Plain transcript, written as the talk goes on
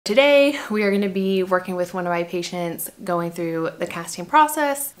Today, we are going to be working with one of my patients going through the casting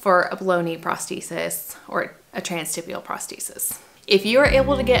process for a below knee prosthesis or a transtibial prosthesis. If you are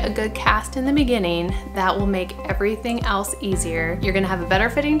able to get a good cast in the beginning, that will make everything else easier. You're going to have a better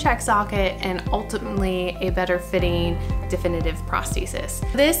fitting check socket and ultimately a better fitting definitive prosthesis.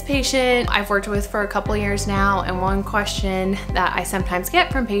 This patient I've worked with for a couple years now, and one question that I sometimes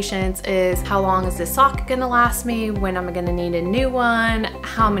get from patients is, how long is this socket going to last me? When am I going to need a new one?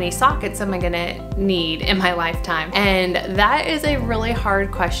 How many sockets am I going to need in my lifetime? And that is a really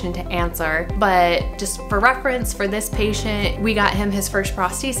hard question to answer, but just for reference, for this patient, we got him his first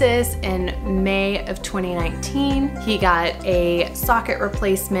prosthesis in May of 2019. He got a socket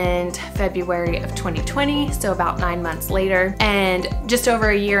replacement February of 2020, so about 9 months later. And just over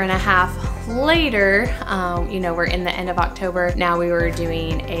a year and a half later, we're in the end of October, now we were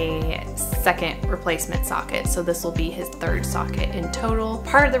doing a second replacement socket. So this will be his third socket in total.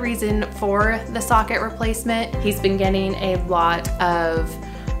 Part of the reason for the socket replacement, he's been getting a lot of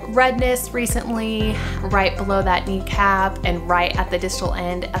redness recently right below that kneecap and right at the distal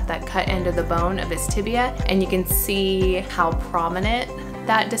end, at that cut end of the bone of his tibia. And you can see how prominent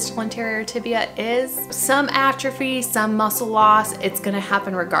that distal anterior tibia is. Some atrophy, some muscle loss, it's gonna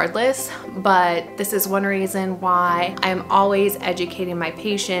happen regardless, but this is one reason why I'm always educating my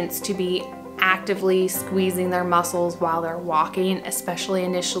patients to be actively squeezing their muscles while they're walking, especially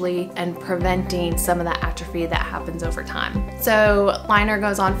initially, and preventing some of the atrophy that happens over time. So liner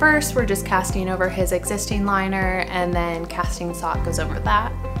goes on first, we're just casting over his existing liner, and then casting sock goes over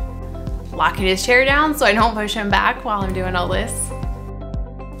that. Locking his chair down so I don't push him back while I'm doing all this.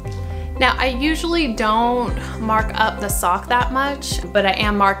 Now, I usually don't mark up the sock that much, but I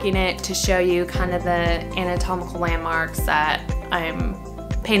am marking it to show you kind of the anatomical landmarks that I'm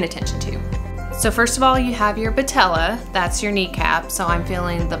paying attention to. So first of all, you have your patella, that's your kneecap. So I'm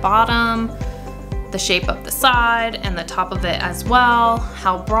feeling the bottom, the shape of the side, and the top of it as well,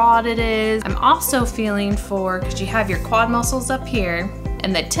 how broad it is. I'm also feeling for, because you have your quad muscles up here,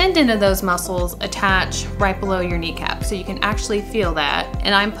 and the tendon of those muscles attach right below your kneecap, so you can actually feel that.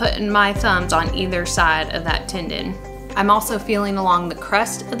 And I'm putting my thumbs on either side of that tendon. I'm also feeling along the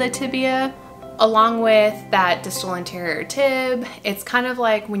crest of the tibia, along with that distal anterior tib. It's kind of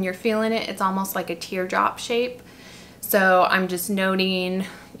like when you're feeling it, it's almost like a teardrop shape. So I'm just noting,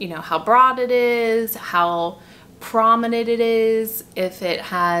 how broad it is, how prominent it is, if it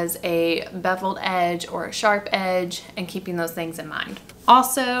has a beveled edge or a sharp edge, and keeping those things in mind.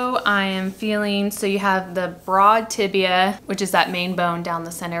 Also, I am feeling, so you have the broad tibia, which is that main bone down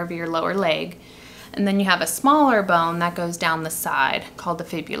the center of your lower leg, and then you have a smaller bone that goes down the side called the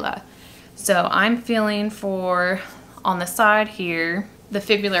fibula. So I'm feeling for, on the side here, the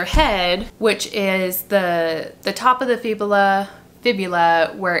fibular head, which is the top of the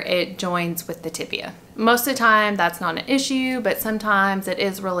fibula where it joins with the tibia. Most of the time that's not an issue, but sometimes it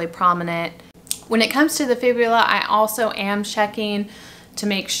is really prominent. When it comes to the fibula, I also am checking to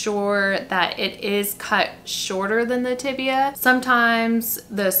make sure that it is cut shorter than the tibia. Sometimes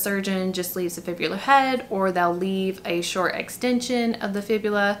the surgeon just leaves the fibular head, or they'll leave a short extension of the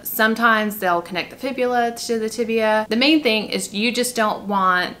fibula. Sometimes they'll connect the fibula to the tibia. The main thing is you just don't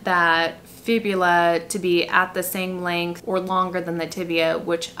want that fibula to be at the same length or longer than the tibia,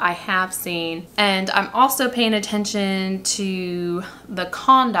 which I have seen. And I'm also paying attention to the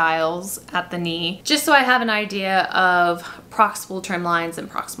condyles at the knee, just so I have an idea of proximal trim lines and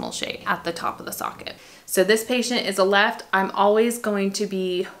proximal shape at the top of the socket. So this patient is a left. I'm always going to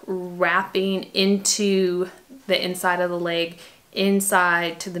be wrapping into the inside of the leg,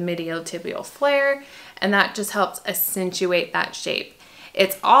 inside to the mediotibial flare, and that just helps accentuate that shape.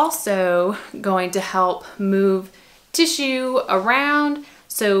 It's also going to help move tissue around.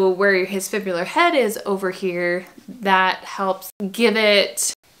 So where his fibular head is over here, that helps give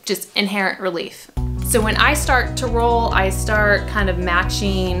it just inherent relief. So when I start to roll, I start kind of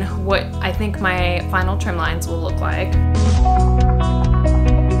matching what I think my final trim lines will look like.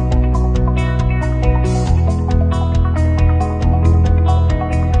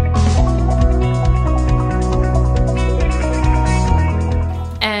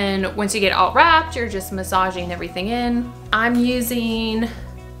 Once you get all wrapped, you're just massaging everything in. I'm using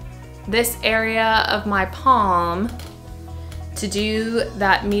this area of my palm to do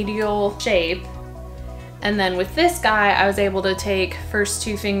that medial shape. And then with this guy, I was able to take first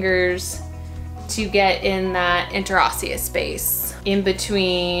 2 fingers to get in that interosseous space in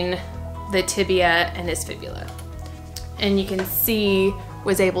between the tibia and his fibula. And you can see,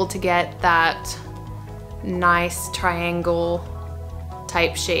 was able to get that nice triangle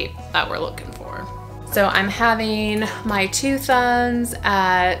type shape that we're looking for. So I'm having my 2 thumbs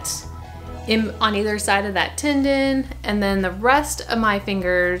on either side of that tendon, and then the rest of my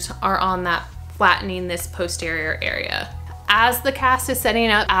fingers are on that flattening this posterior area. As the cast is setting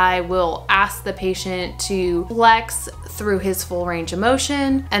up, I will ask the patient to flex through his full range of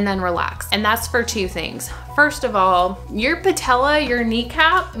motion and then relax. And that's for 2 things. First of all, your patella, your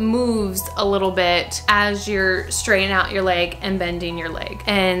kneecap, moves a little bit as you're straightening out your leg and bending your leg.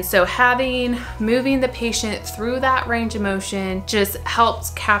 And so moving the patient through that range of motion just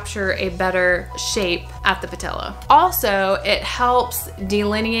helps capture a better shape at the patella. Also, it helps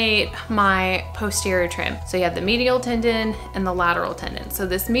delineate my posterior trim. So you have the medial tendon and the lateral tendon. So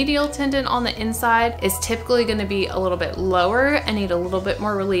this medial tendon on the inside is typically going to be a little bit lower and need a little bit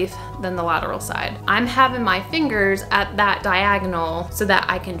more relief than the lateral side. I'm having my fingers at that diagonal so that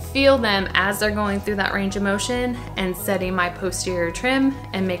I can feel them as they're going through that range of motion and setting my posterior trim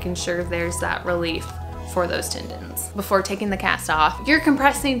and making sure there's that relief for those tendons. Before taking the cast off, you're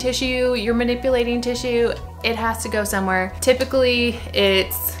compressing tissue, you're manipulating tissue, it has to go somewhere. Typically,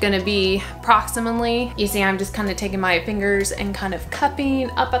 it's gonna be proximally. You see, I'm just kind of taking my fingers and kind of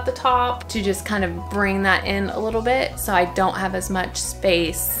cupping up at the top to just kind of bring that in a little bit so I don't have as much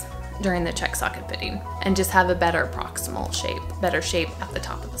space during the check socket fitting and just have a better proximal shape, better shape at the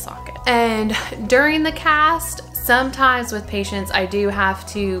top of the socket. And during the cast, sometimes with patients, I do have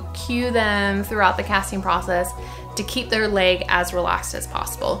to cue them throughout the casting process to keep their leg as relaxed as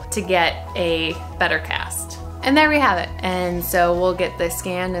possible to get a better cast. And there we have it. And so we'll get this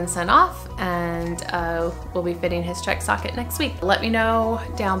scanned and sent off, and we'll be fitting his check socket next week. Let me know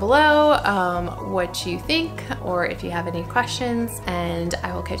down below what you think or if you have any questions, and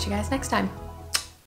I will catch you guys next time.